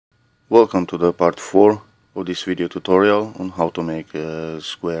Welcome to the part 4 of this video tutorial on how to make a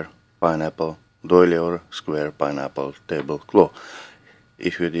square pineapple doily or square pineapple tablecloth.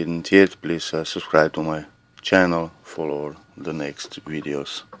 If you didn't yet, please subscribe to my channel, follow the next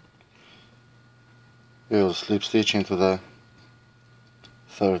videos. We will slip stitch into the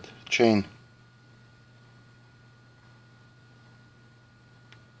third chain.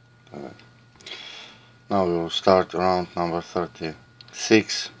 Now we will start round number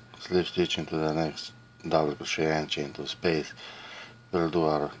 36, slip stitch into the next double crochet and chain 2 space. We'll do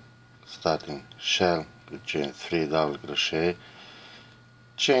our starting shell with chain 3 double crochet,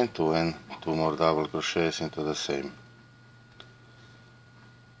 chain 2 and 2 more double crochets into the same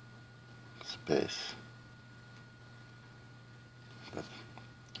space.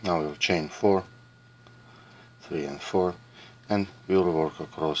 Now we'll chain 4, 3 and 4, and we'll work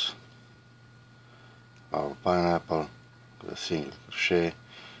across our pineapple with a single crochet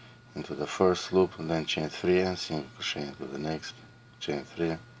into the first loop, and then chain 3 and single crochet into the next, chain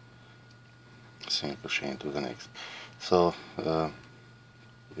 3, single crochet into the next. So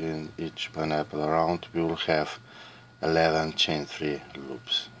in each pineapple round we will have 11 chain 3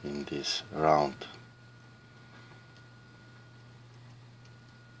 loops in this round.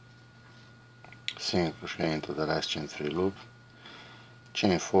 Single crochet into the last chain 3 loop,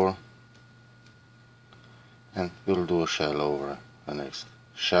 chain 4, and we'll do a shell over the next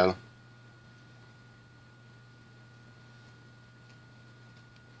shell,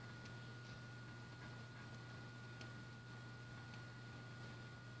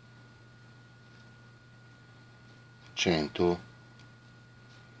 chain 2,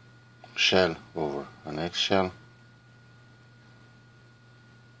 shell over the next shell,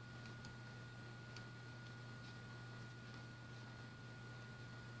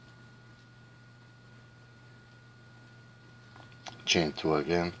 chain 2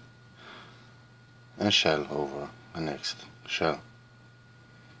 again, and shell over the next shell.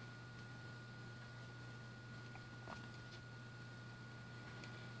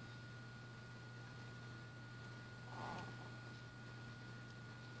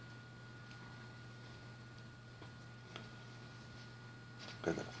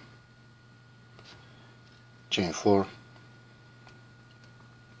 Chain 4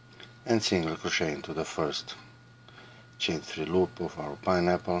 and single crochet into the first chain 3 loop of our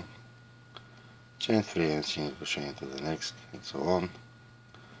pineapple, chain 3 and single crochet into the next, and so on.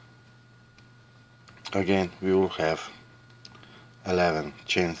 Again we will have 11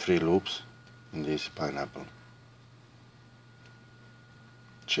 chain 3 loops in this pineapple,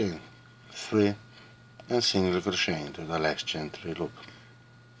 chain 3 and single crochet into the last chain 3 loop.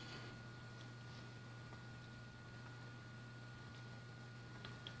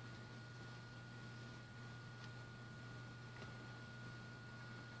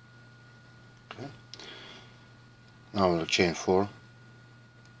 Now we'll chain 4,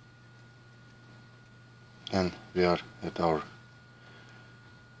 and we are at our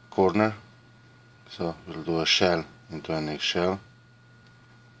corner, so we'll do a shell into a next shell,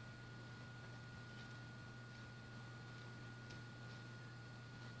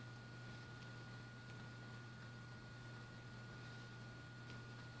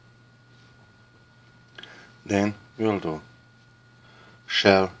 then we'll do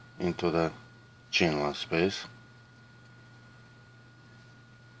shell into the chain 1 space,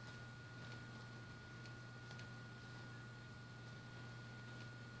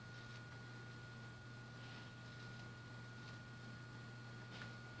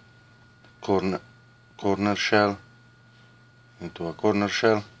 corner shell into a corner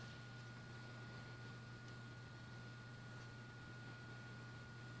shell,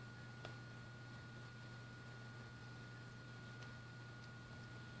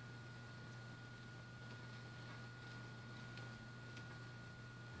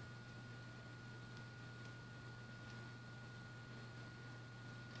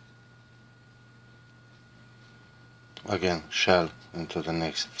 again shell into the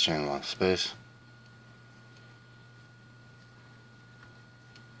next chain 1 space,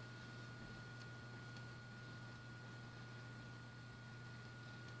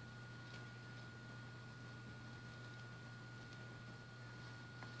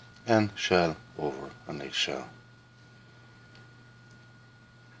 and shell over the next shell.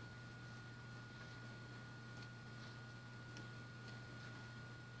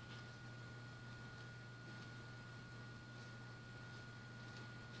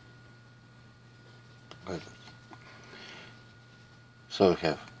 Like that. So we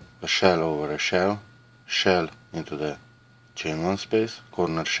have a shell over a shell, shell into the chain 1 space,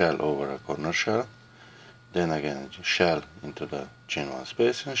 corner shell over a corner shell, then again shell into the chain 1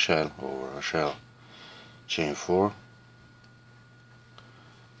 space and shell over a shell, chain 4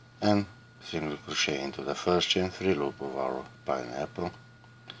 and single crochet into the first chain 3 loop of our pineapple,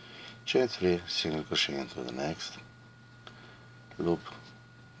 chain 3, single crochet into the next loop,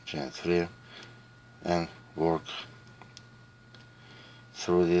 chain 3, and work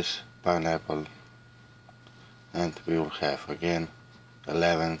through this pineapple, and we will have again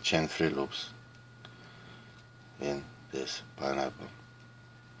 11 chain 3 loops in this pineapple.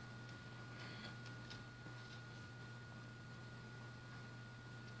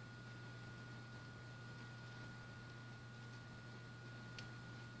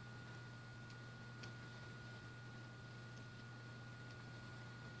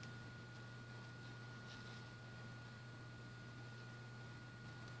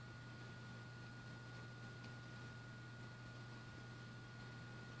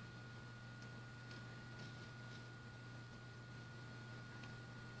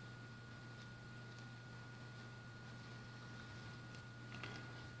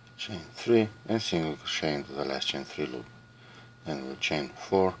 Chain 3 and single crochet into the last chain 3 loop, then we'll chain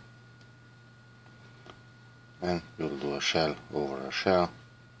 4 and we'll do a shell over a shell,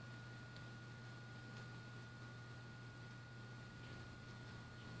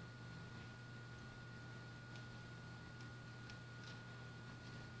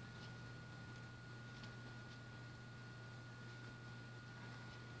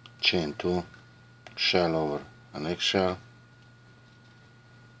 chain 2, shell over a next shell,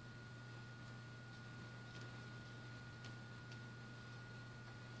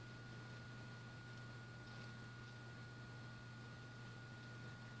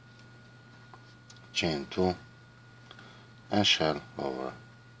 chain 2 and shell over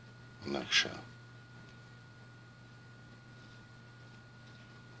the next shell.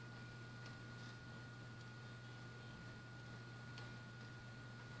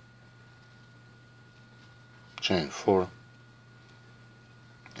 Chain 4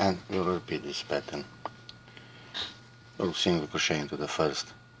 and we'll repeat this pattern. We'll single crochet into the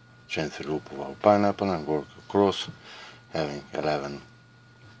first chain 3 loop of our pineapple and work across, having 11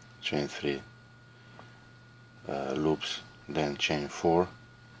 chain 3 loops, then chain 4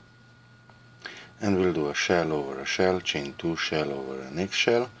 and we'll do a shell over a shell, chain 2, shell over a next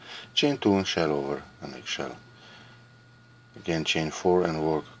shell, chain 2 and shell over a next shell, again chain 4 and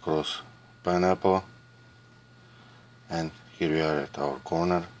work across pineapple, and here we are at our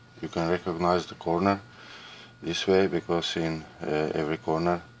corner. You can recognize the corner this way because in every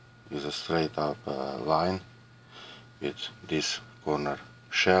corner is a straight up line with these corner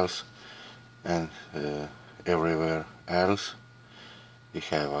shells, and everywhere else we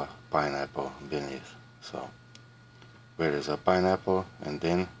have a pineapple beneath. So where is a pineapple and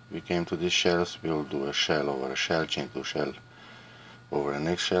then we came to these shells, we will do a shell over a shell, chain 2, shell over a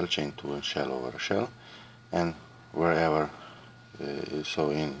next shell, chain 2 and shell over a shell, and wherever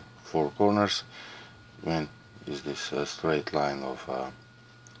so in 4 corners when is this straight line of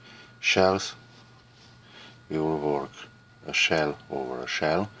shells, we will work a shell over a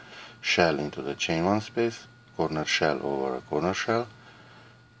shell, shell into the chain 1 space, corner shell over a corner shell,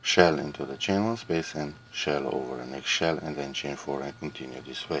 shell into the chain 1 space and shell over the next shell, and then chain 4 and continue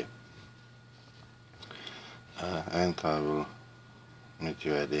this way. And I will meet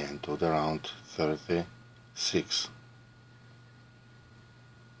you at the end of the round 36.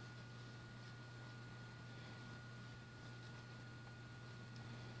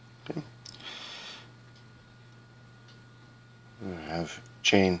 Okay. We have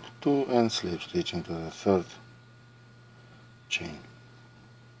chain 2 and slip stitch into the third chain.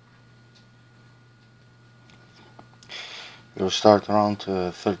 We'll start around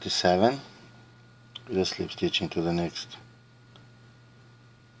 37 with a slip stitch into the next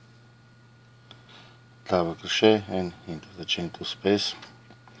double crochet and into the chain 2 space.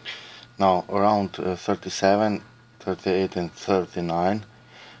 Now around 37, 38 and 39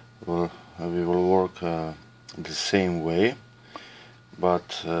 we will work the same way,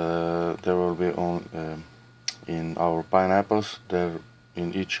 but there will be in our pineapples, there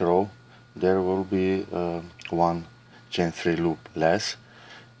in each row there will be one chain 3 loop less,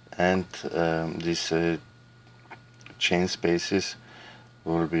 and these chain spaces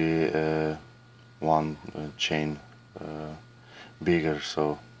will be one chain bigger,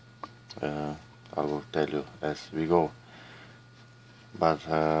 so I will tell you as we go, but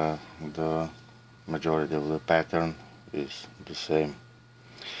the majority of the pattern is the same.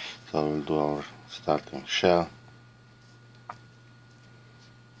 So we'll do our starting shell,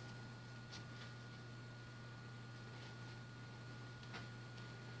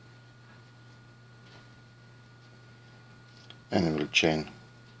 and we'll chain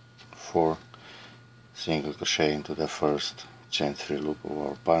 4 single crochet into the first chain 3 loop of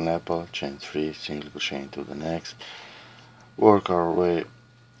our pineapple, chain 3 single crochet into the next, work our way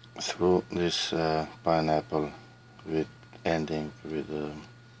through this pineapple with ending with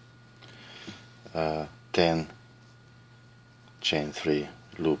 10 chain 3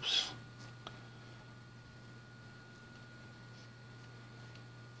 loops.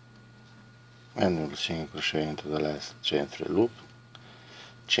 And we'll single crochet into the last chain 3 loop,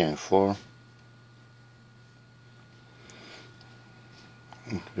 chain 4,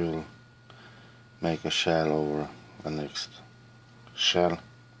 and we'll make a shell over the next shell,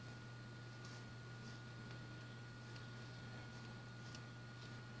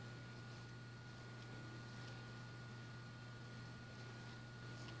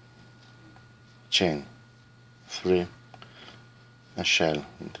 chain 3, a shell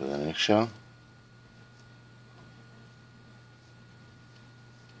into the next shell,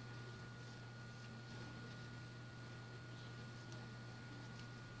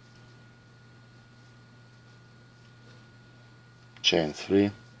 chain 3,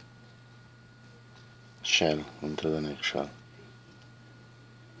 shell into the next shell,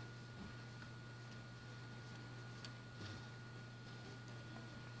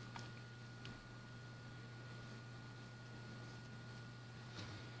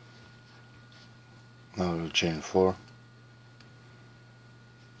 now we'll chain 4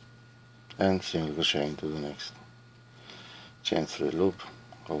 and single crochet into the next chain 3 loop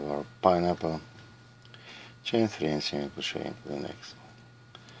of our pineapple, chain 3 and single crochet into the next,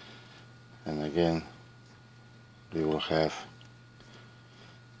 and again we will have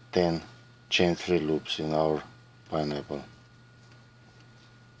 10 chain 3 loops in our pineapple.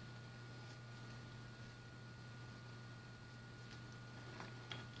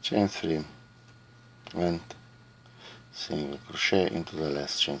 Chain 3 and single crochet into the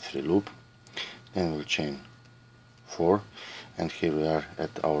last chain 3 loop, then we'll chain 4, and here we are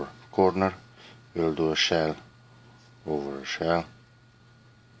at our corner. We'll do a shell over a shell,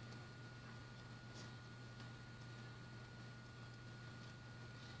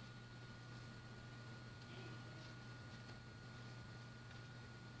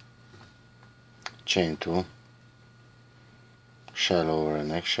 chain 2, shell over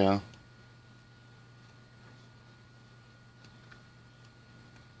an eggshell,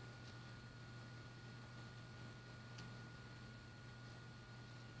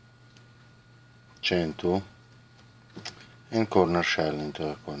 chain 2, and corner shell into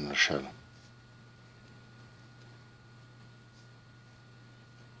a corner shell.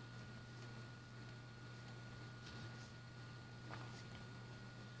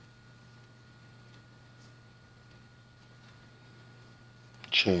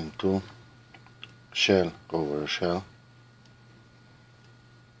 Chain 2, shell over a shell,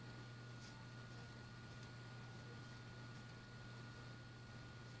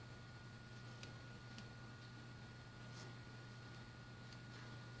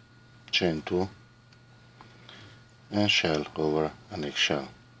 chain 2, and shell over an eggshell.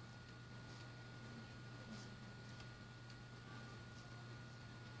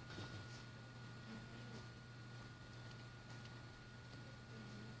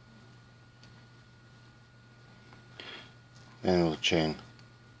 Then we'll chain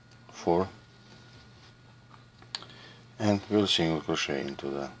 4 and we'll single crochet into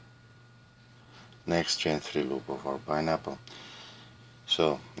the next chain 3 loop of our pineapple.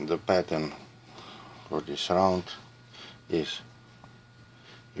 So the pattern for this round is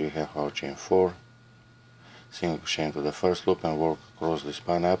you have our chain 4, single crochet into the first loop and work across this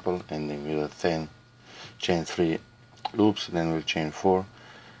pineapple, ending with a 10 chain 3 loops. Then we'll chain 4,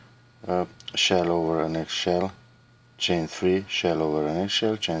 shell over an eggshell, chain 3, shell over an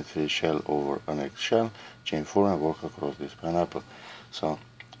eggshell, chain 3, shell over an eggshell, chain 4, and work across this pineapple. So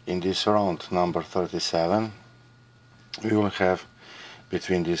in this round number 37 we will have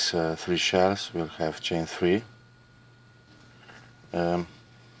between these 3 shells we'll have chain 3, and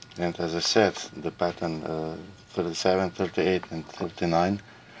as I said, the pattern 37, 38 and 39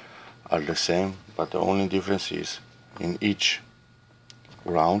 are the same, but the only difference is in each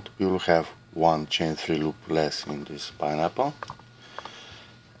round we will have 1 chain 3 loop less in this pineapple,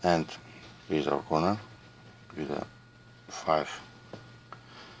 and here's our corner with 5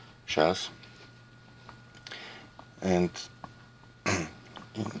 shells, and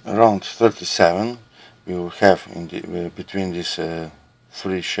in round 37 we will have in the, between these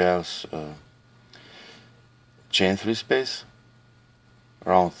 3 shells chain 3 space.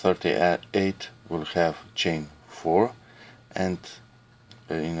 Round 38 will have chain 4, and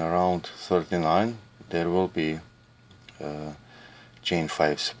in round 39 there will be chain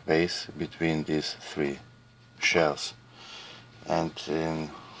 5 space between these 3 shells. And in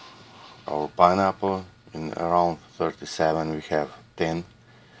our pineapple, in around 37 we have 10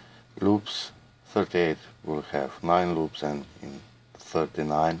 loops, 38 will have 9 loops, and in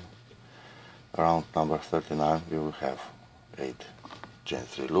 39, around number 39, we will have 8 chain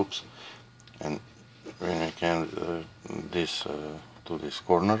 3 loops. And when we can to this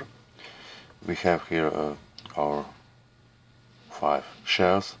corner, we have here our 5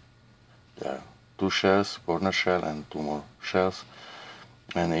 shells. There are 2 shells, corner shell, and 2 more shells.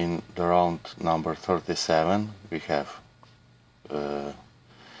 And in the round number 37 we have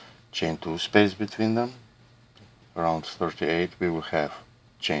chain 2 space between them. Around 38 we will have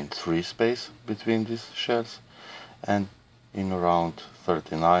chain 3 space between these shells, and in around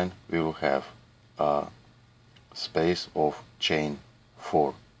 39 we will have a space of chain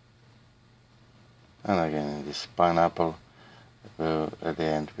 4. And again in this pineapple, at the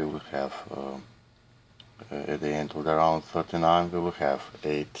end we will have at the end of the round 39 we will have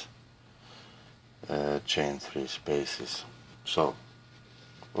 8 chain 3 spaces. So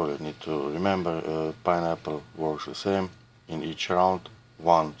all you need to remember, pineapple works the same in each round,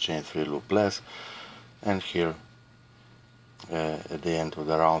 1 chain 3 loop less, and here at the end of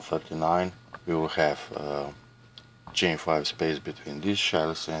the round 39 we will have chain 5 space between these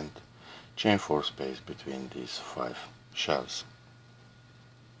shells and chain 4 space between these 5 shells.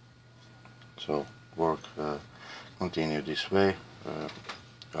 So continue this way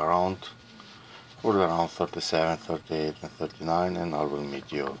around for the round 37, 38 and 39, and I will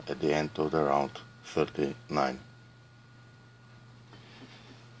meet you at the end of the round 39.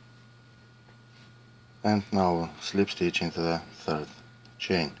 And now slip stitch into the 3rd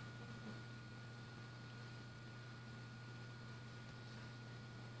chain.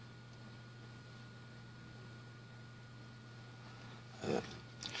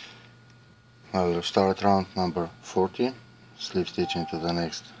 I will start round number 40, slip stitch into the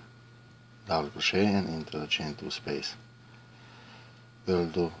next double crochet and into the chain 2 space. We will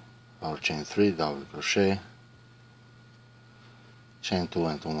do our chain 3, double crochet, chain 2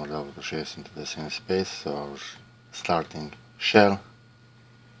 and 2 more double crochets into the same space, so our starting shell.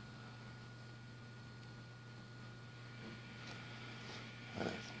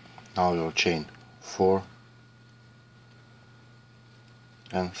 Now we will chain 4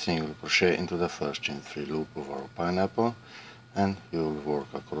 and single crochet into the first chain 3 loop of our pineapple, and we will work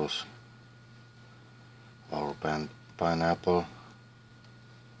across our pineapple.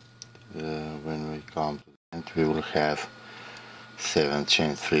 When we come to the end we will have 7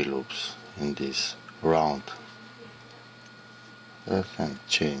 chain 3 loops in this round. And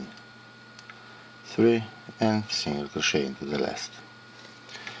chain 3 and single crochet into the last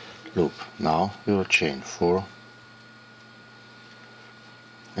loop. Now we will chain 4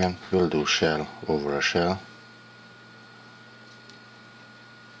 and we'll do shell over a shell,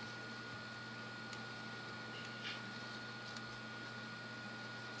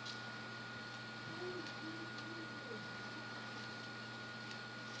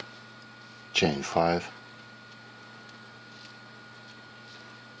 chain 5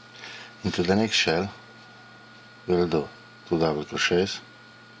 into the next shell. We'll do 2 double crochets,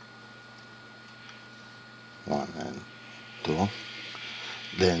 1 and 2,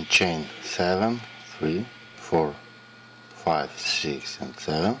 then chain 7, 3, 4, 5, 6 and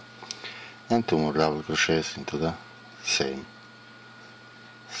 7, and 2 more double crochets into the same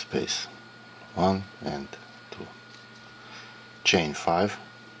space, 1 and 2, chain 5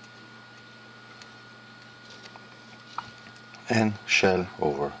 and shell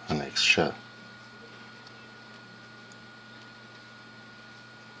over the next shell.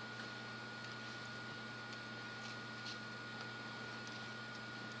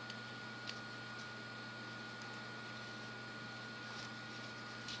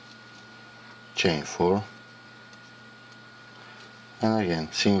 Chain 4 and again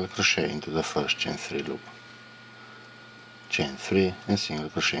single crochet into the first chain 3 loop, chain 3 and single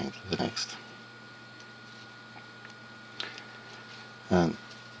crochet into the next, and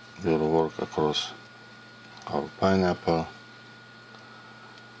we will work across our pineapple.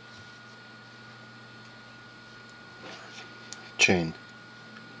 Chain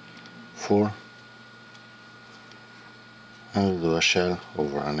 4 and we'll do a shell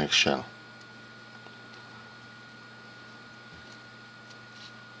over our next shell.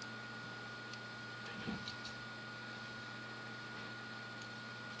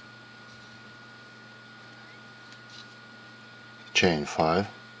 Chain 5,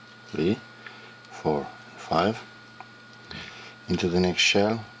 3, 4, 5. Into the next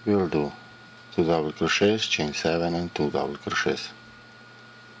shell we will do 2 double crochets, chain 7 and 2 double crochets.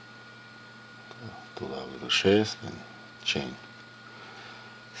 2 double crochets, then chain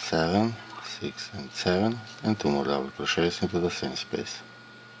 7, 6 and 7 and 2 more double crochets into the same space.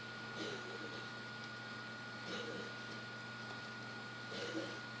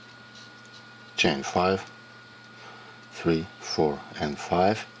 Chain 5, 3, 4 and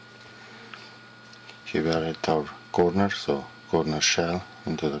 5. Here we are at our corner, so corner shell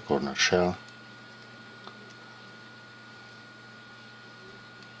into the corner shell.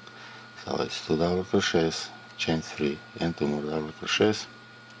 So it's 2 double crochets, chain 3 and 2 more double crochets.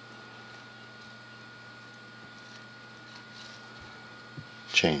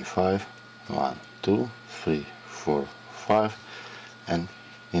 Chain 5, 1, 2, 3, 4, 5 and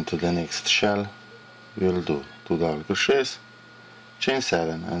into the next shell we will do 2 double crochets, chain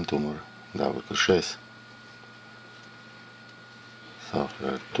 7 and 2 more double crochets. So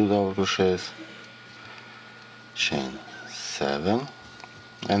here are 2 double crochets, chain 7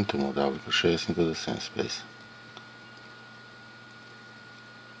 and 2 more double crochets into the same space.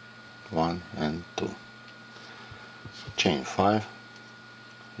 1 and 2. Chain 5,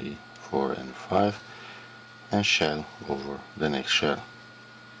 3, 4 and 5 and shell over the next shell.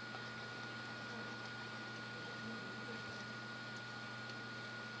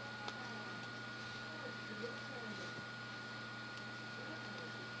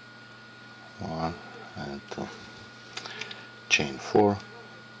 One and 2. Chain 4,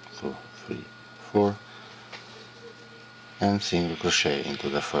 2, 3, 4 and single crochet into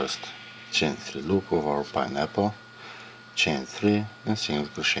the first chain 3 loop of our pineapple, chain 3 and single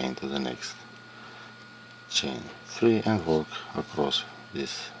crochet into the next chain 3 and work across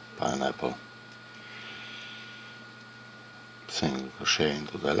this pineapple. Single crochet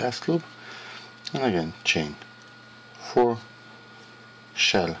into the last loop and again chain 4,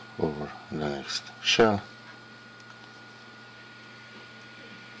 shell over the next shell,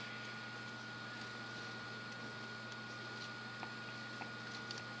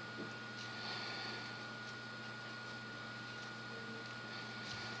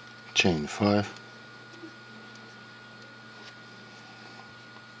 chain 5,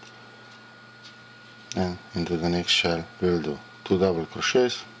 and into the next shell we'll do 2 double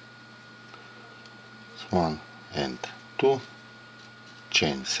crochets, 1 and 2,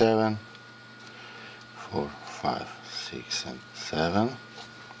 chain 7, 4, 5, 6 and 7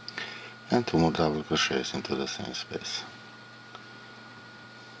 and 2 more double crochets into the same space.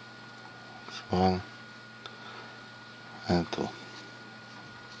 1 and 2,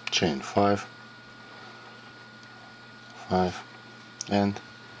 chain 5, 5 and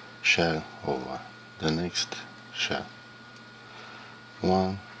shell over the next shell.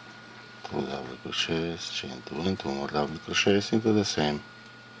 1, 2 double crochets, chain 2 and 2 more double crochets into the same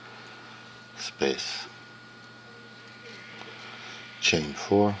space. Chain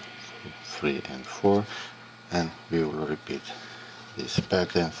 4, 3 and 4 and we will repeat this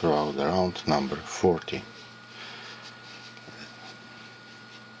pattern throughout the round number 40.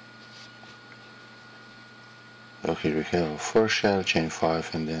 So here we have a first shell, chain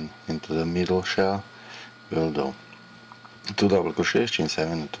 5 and then into the middle shell we'll do 2 double crochets, chain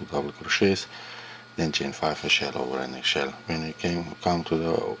 7 and 2 double crochets, then chain 5 and shell over the next shell. When we come to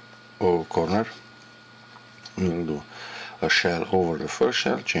the corner we will do a shell over the first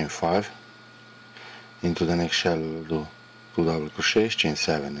shell, chain 5, into the next shell we will do 2 double crochets, chain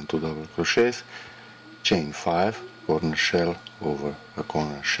 7 and 2 double crochets, chain 5, corner shell over a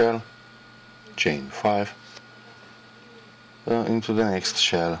corner shell, chain 5, into the next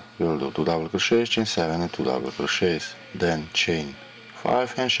shell we will do 2 double crochets, chain 7 and 2 double crochets, then chain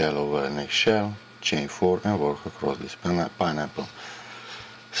 5 and shell over the next shell, chain 4 and work across this pineapple.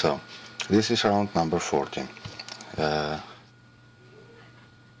 So this is round number 14.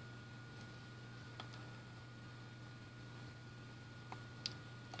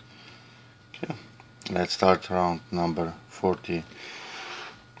 Okay. Let's start round number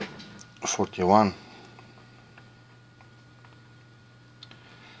 41.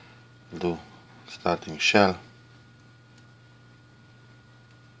 Do starting shell,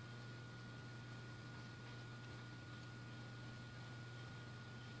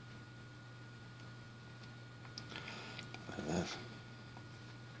 like that.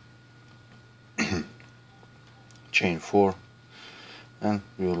 Chain 4 and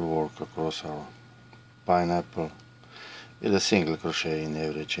we will work across our pineapple with a single crochet in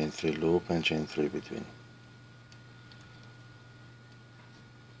every chain 3 loop and chain 3 between.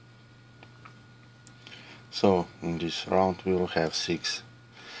 So in this round we will have 6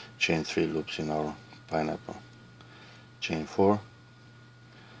 chain 3 loops in our pineapple. Chain 4,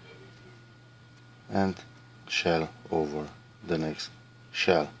 and shell over the next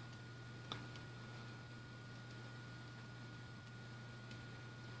shell.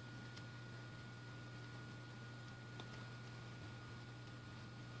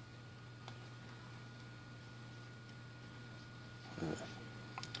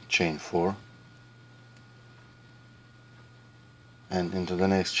 Chain 4 and into the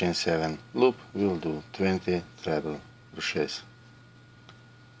next chain 7 loop we will do 20 treble crochets.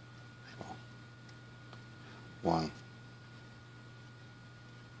 So 1,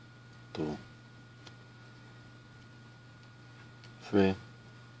 2, 3,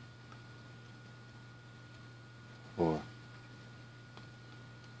 4,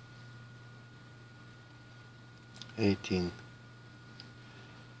 18,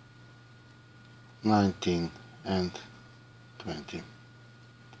 19 and 20.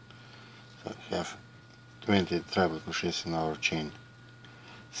 So we have 20 treble crochets in our chain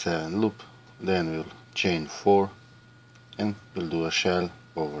 7 loop, then we'll chain 4 and we'll do a shell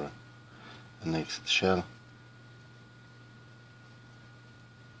over the next shell.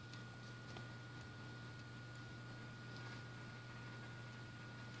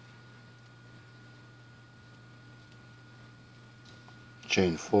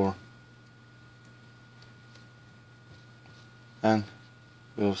 Chain 4 and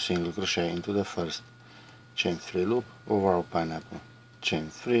we'll single crochet into the first chain 3 loop over our pineapple, chain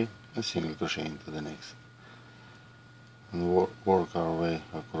 3 and single crochet into the next, and work our way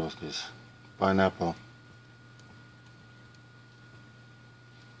across this pineapple.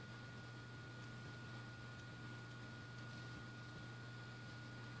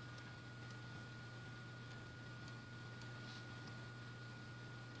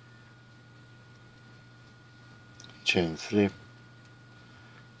 Chain 3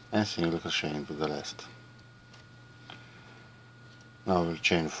 and single crochet into the last. Now we'll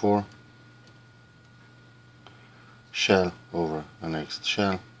chain 4, shell over the next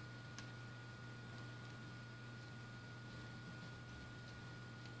shell,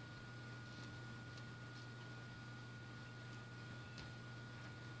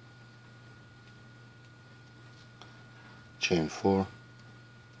 chain 4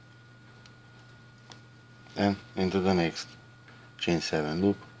 and into the next chain 7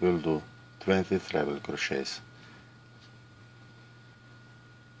 loop we'll do 20 treble crochets.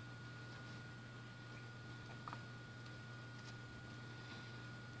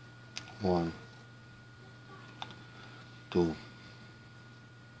 One, 2,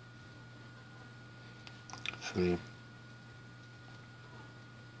 3,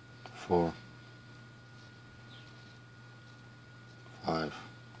 4, 5,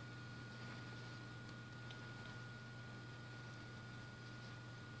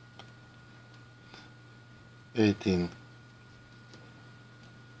 18,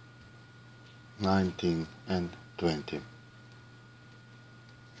 19 and 20.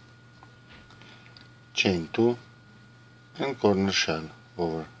 Chain 2 and corner shell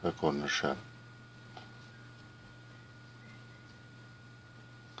over a corner shell.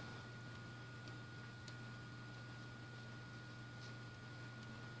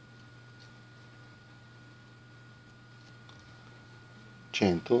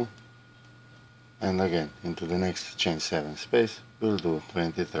 Chain 2 and again into the next chain 7 space we'll do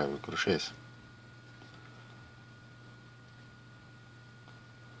 20 treble crochets.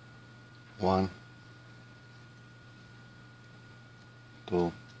 1,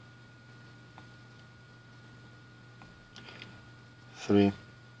 2, 3,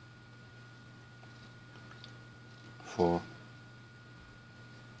 4,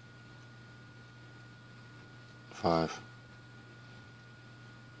 5,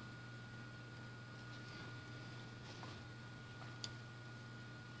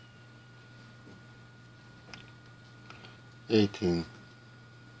 18,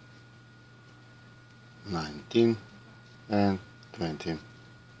 19 and 20.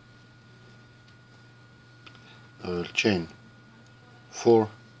 I will chain 4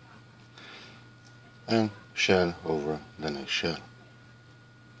 and shell over the next shell.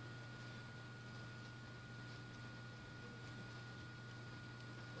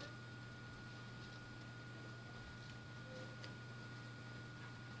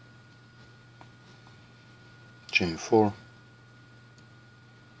 Chain 4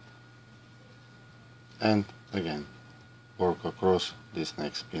 and again work across this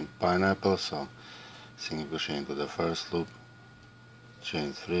next pineapple, so single crochet into the first loop,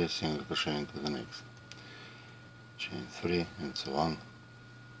 chain 3, single crochet into the next, chain 3 and so on,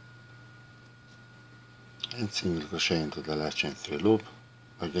 and single crochet into the last chain 3 loop.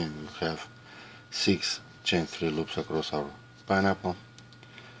 Again we'll have 6 chain 3 loops across our pineapple,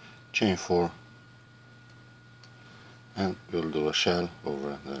 chain 4 and we'll do a shell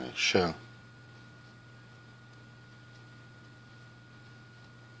over the next shell.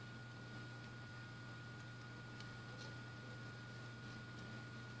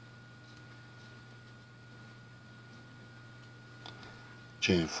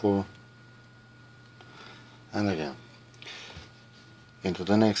 Chain 4, and again into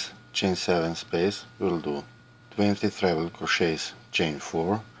the next chain 7 space we'll do 20 treble crochets, chain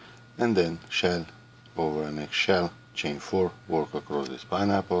 4, and then shell over the next shell, chain 4, work across this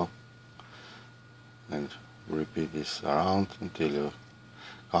pineapple, and repeat this around until you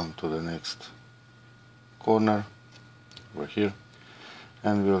come to the next corner over here,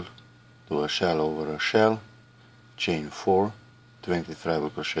 and we'll do a shell over a shell, chain 4, 20 treble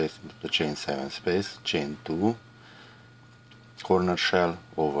crochets into the chain 7 space, chain 2, corner shell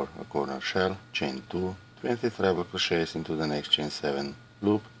over a corner shell, chain 2, 20 treble crochets into the next chain 7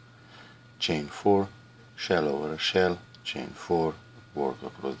 loop, chain 4, shell over a shell, chain 4, work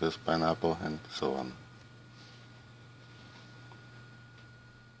across this pineapple, and so on.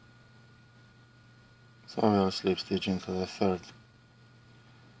 So we'll slip stitch into the third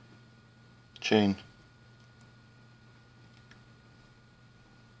chain,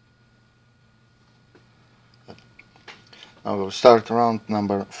 now we'll start round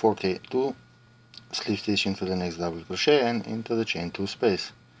number 42, slip stitch into the next double crochet and into the chain 2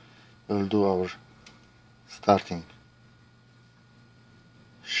 space. We'll do our starting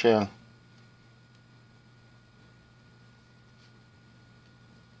shell,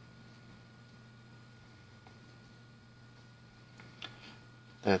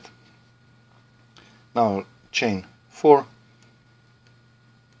 that. Now chain 4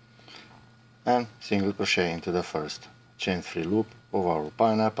 and single crochet into the first chain 3 loop of our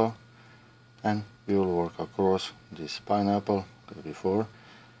pineapple, and we will work across this pineapple as before,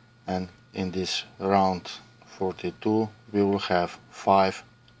 and in this round 42 we will have 5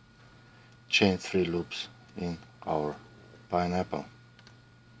 chain 3 loops in our pineapple.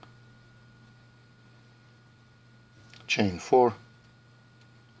 Chain 4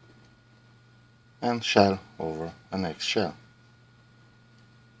 and shell over the next shell.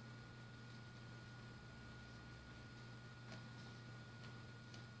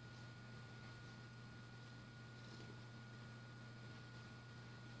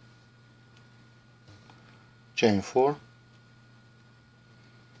 Chain 4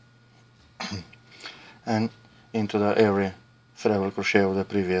 and into the every treble crochet of the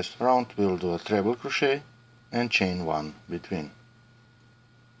previous round we'll do a treble crochet and chain 1 between.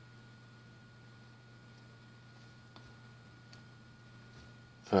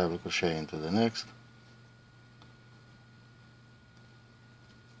 Treble crochet into the next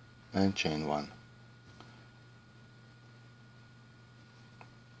and chain 1.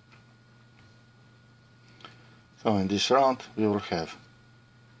 So in this round we will have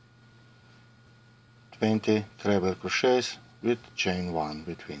 20 treble crochets with chain 1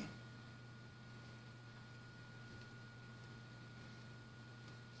 between.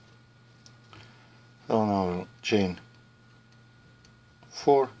 So now we'll chain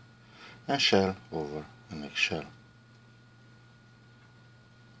 4 and shell over the next shell.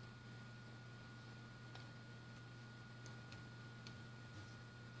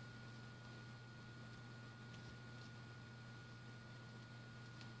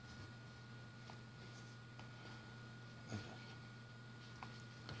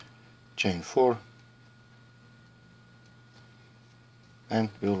 Chain 4 and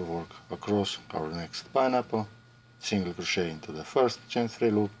we'll work across our next pineapple, single crochet into the first chain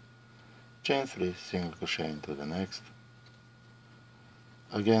 3 loop, chain 3, single crochet into the next.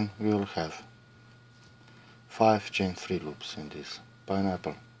 Again we will have 5 chain 3 loops in this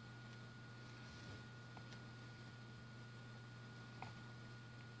pineapple.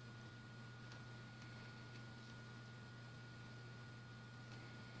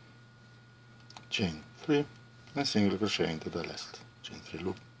 Chain 3 and single crochet into the last chain 3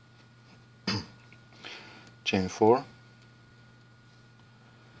 loop. Chain 4,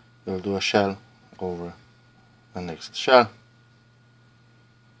 we'll do a shell over the next shell,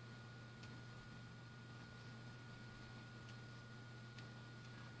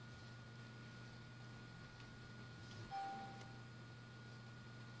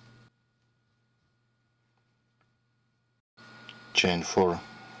 chain 4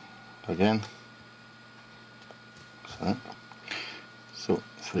 again, so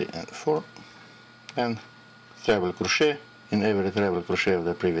 3 and 4, and treble crochet in every treble crochet of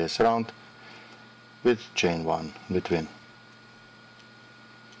the previous round with chain 1 between.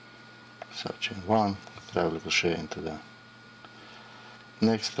 So chain 1, treble crochet into the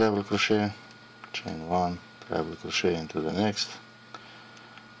next treble crochet, chain 1, treble crochet into the next.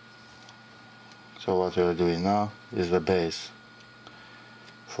 So what we are doing now is the base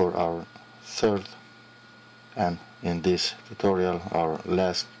for our third and in this tutorial our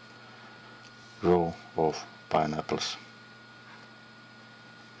last row of pineapples.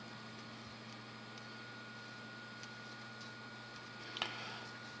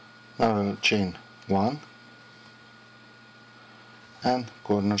 Now we'll chain 1 and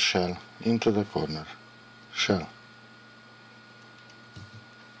corner shell into the corner shell.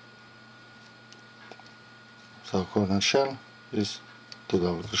 So corner shell is 2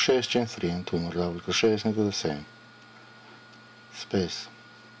 double crochets, chain 3 and 2 more double crochets into the same space.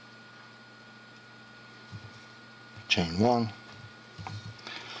 Chain 1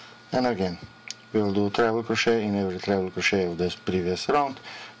 and again we will do treble crochet in every treble crochet of this previous round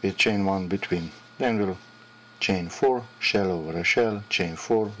with chain 1 between. Then we'll chain 4, shell over a shell, chain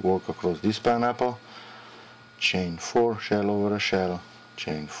 4, work across this pineapple, chain 4, shell over a shell,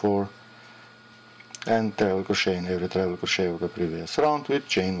 chain 4 and treble crochet in every treble crochet of the previous round with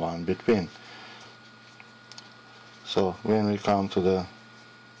chain 1 between. So when we come to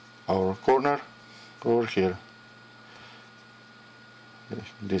our corner over here,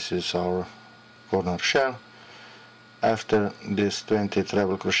 this is our corner shell. After this 20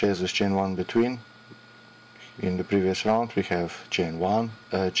 treble crochets with chain 1 between, in the previous round we have chain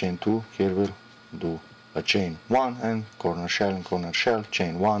 2, here we'll do a chain 1 and corner shell,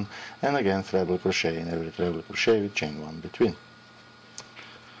 chain 1 and again treble crochet in every treble crochet with chain 1 between.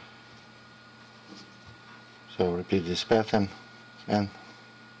 So repeat this pattern and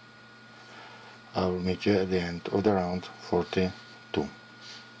I will meet you at the end of the round 42.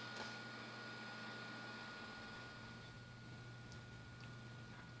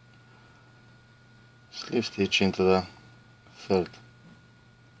 Slip stitch into the third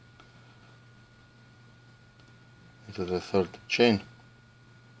chain.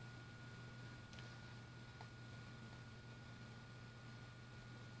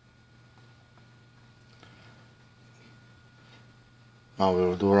 Now we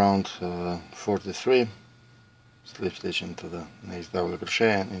will do round 43, slip stitch into the next double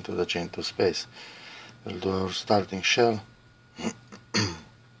crochet and into the chain 2 space. We'll do our starting shell.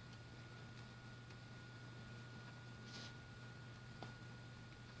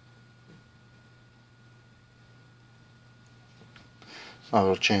 Now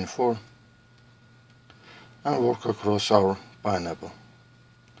we'll chain 4 and work across our pineapple.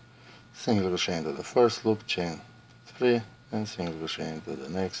 Single crochet into the first loop, chain 3 and single crochet into the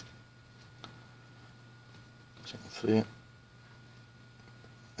next, chain 3,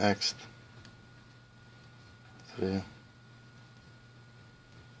 next 3,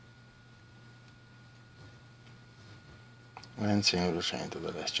 and single crochet into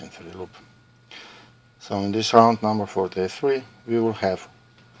the last chain 3 loop. So in this round number 43 we will have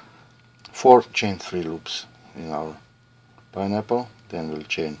 4 chain 3 loops in our pineapple, then we'll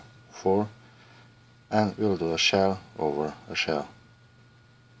chain 4 and we'll do a shell over a shell.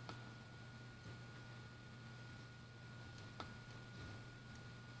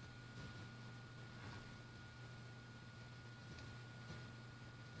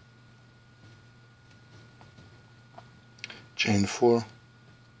 Chain 4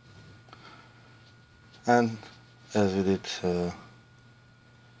 and as we did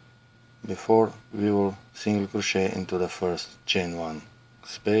before we will single crochet into the first chain 1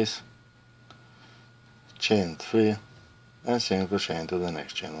 space, chain 3 and single crochet into the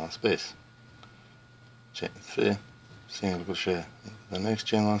next chain 1 space, chain 3, single crochet into the next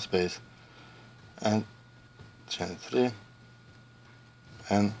chain 1 space and chain 3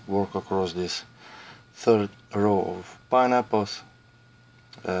 and work across this third row of pineapples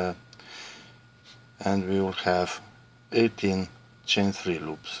and we will have 18 chain 3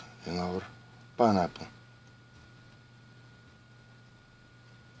 loops in our pineapple.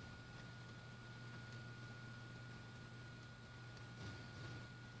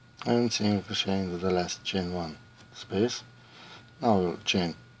 And single crochet into the last chain 1 space. Now we'll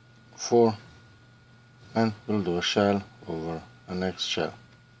chain 4 and we'll do a shell over a next shell.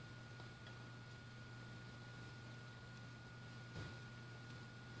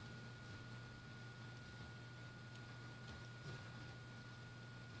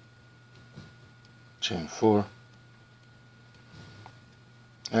 Chain 4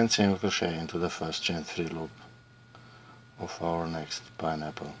 and single crochet into the first chain 3 loop of our next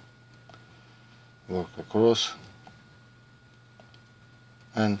pineapple. Work across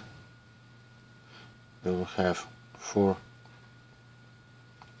and we will have 4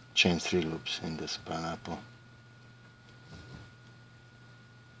 chain 3 loops in this pineapple.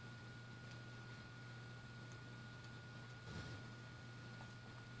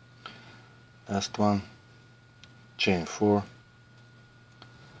 last one, chain 4,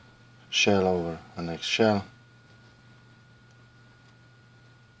 shell over the next shell,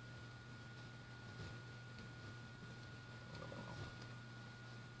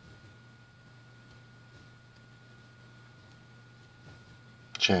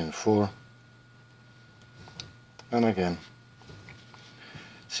 chain 4, and again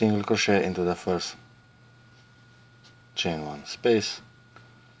single crochet into the first chain 1 space,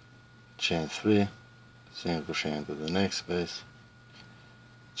 chain 3, single crochet into the next space,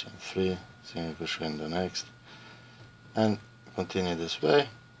 chain 3, single crochet in the next, and continue this way,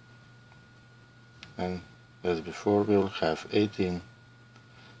 and as before we will have 18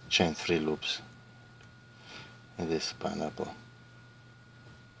 chain 3 loops in this pineapple.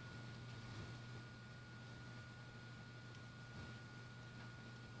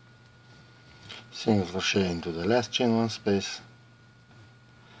 Single crochet into the last chain 1 space.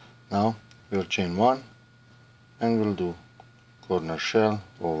 Now we'll chain 1 and we'll do corner shell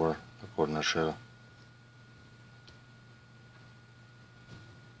over a corner shell.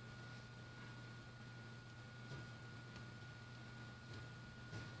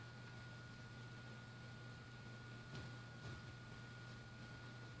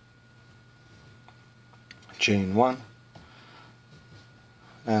 Chain 1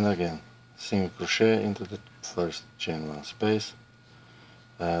 and again single crochet into the first chain 1 space,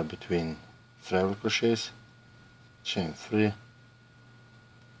 between treble crochets, chain 3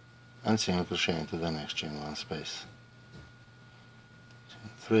 and single crochet into the next chain 1 space,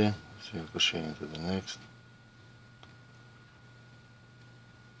 chain 3, single crochet into the next,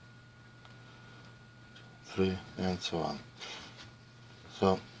 chain 3, and so on.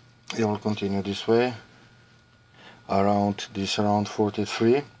 So you will continue this way around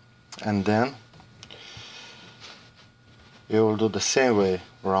 43, and then you will do the same way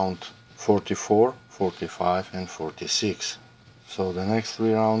around 44, 45 and 46. So the next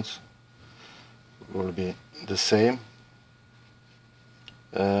 3 rounds will be the same,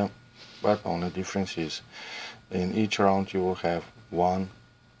 but only difference is in each round you will have 1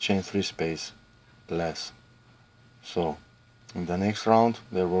 chain 3 space less. So in the next round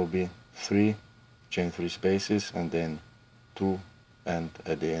there will be 3 chain 3 spaces and then 2, and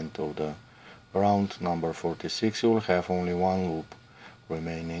at the end of the round number 46 you will have only 1 loop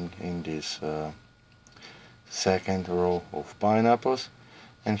remaining in this second row of pineapples,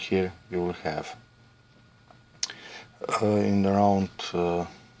 and here you will have in the round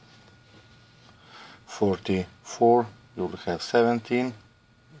 44 you will have 17,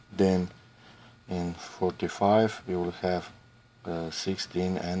 then in 45 you will have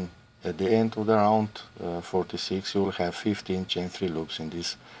 16, and at the end of the round 46 you will have 15 chain 3 loops in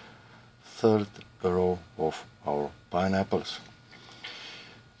this third row of our pineapples.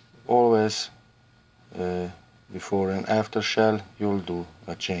 Always before and after shell you will do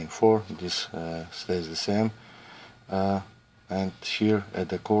a chain 4, this stays the same, and here at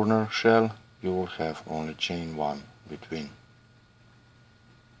the corner shell you will have only chain 1 between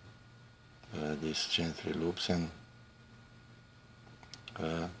these chain 3 loops and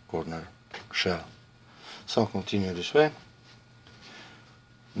corner shell. So continue this way,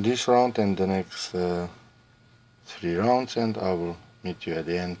 this round and the next 3 rounds, and I will meet you at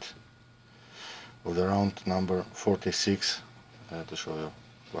the end of the round number 46 to show you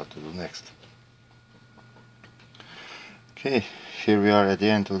what to do next. Okay, here we are at the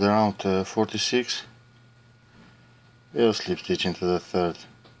end of the round 46. We'll slip stitch into the third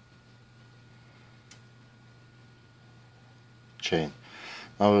chain.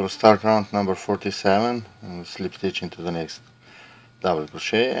 Now we will start round number 47 and slip stitch into the next double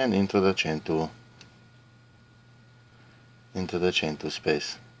crochet and into the chain 2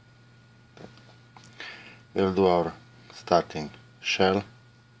 space. We will do our starting shell,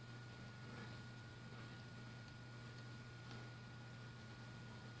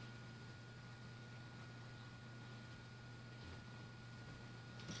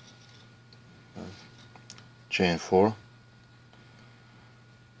 chain 4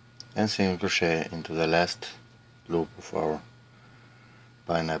 and single crochet into the last loop of our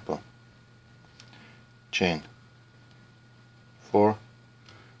pineapple, chain 4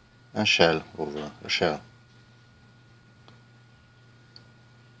 and shell over a shell,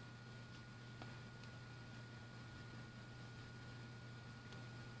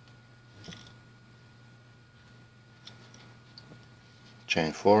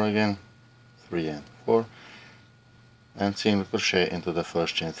 chain 4 again, 3 and 4, and single crochet into the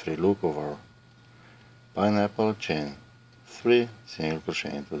first chain 3 loop of our pineapple, chain 3, single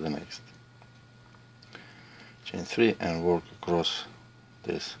crochet into the next, chain 3, and work across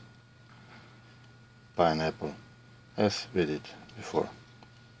this pineapple as we did before.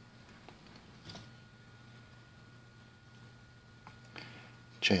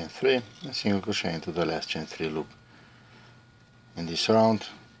 Chain 3 and single crochet into the last chain 3 loop. In this round,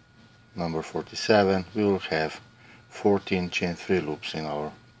 number 47, we will have 14 chain 3 loops in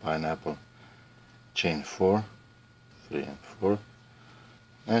our pineapple. Chain 4, 3 and 4,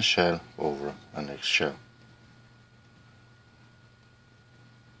 and shell over the next shell.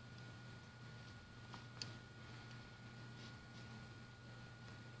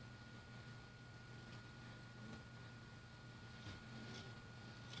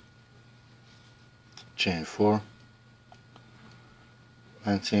 Chain 4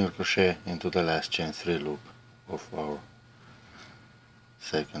 and single crochet into the last chain 3 loop of our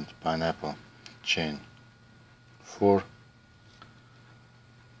second pineapple. Chain 4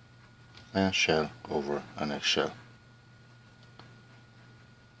 and shell over the next shell.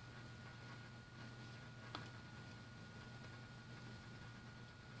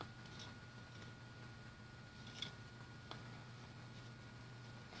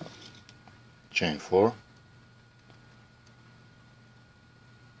 Chain 4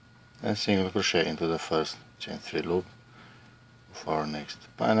 and single crochet into the first chain 3 loop of our next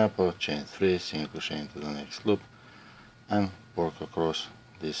pineapple. Chain 3, single crochet into the next loop, and work across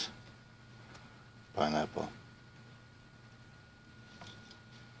this pineapple.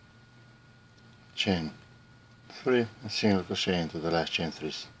 Chain 3 and single crochet into the last chain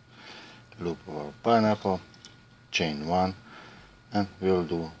 3 loop of our pineapple. Chain 1, and we will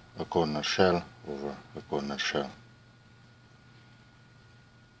do a corner shell over a corner shell.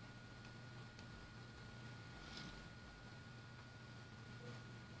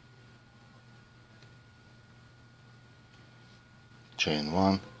 Chain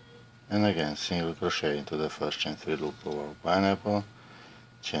 1, and again single crochet into the first chain 3 loop of our pineapple.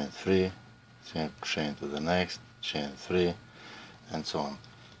 Chain 3, single crochet into the next, chain 3, and so on.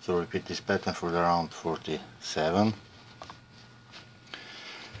 So repeat this pattern for the round 47.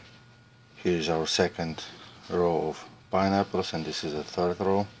 Here is our second row of pineapples, and this is the third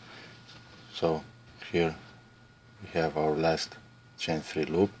row. So here we have our last chain 3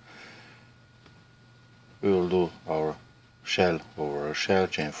 loop. We will do our shell over a shell,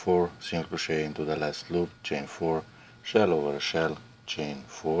 chain 4, single crochet into the last loop, chain 4, shell over a shell, chain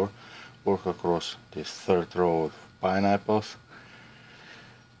 4, work across this third row of pineapples,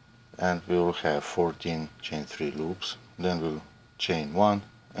 and we will have 14 chain 3 loops. Then we'll chain 1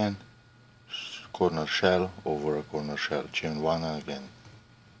 and corner shell over a corner shell, chain 1, and again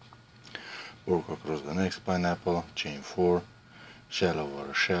work across the next pineapple, chain 4, shell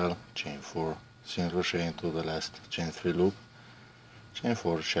over a shell, chain 4, single crochet into the last chain 3 loop, chain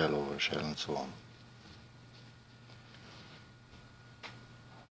 4, shell over shell, and so on.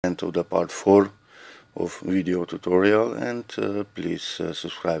 And to the part 4 of video tutorial, and please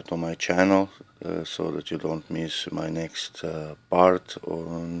subscribe to my channel so that you don't miss my next part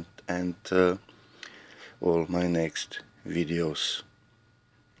and all my next videos.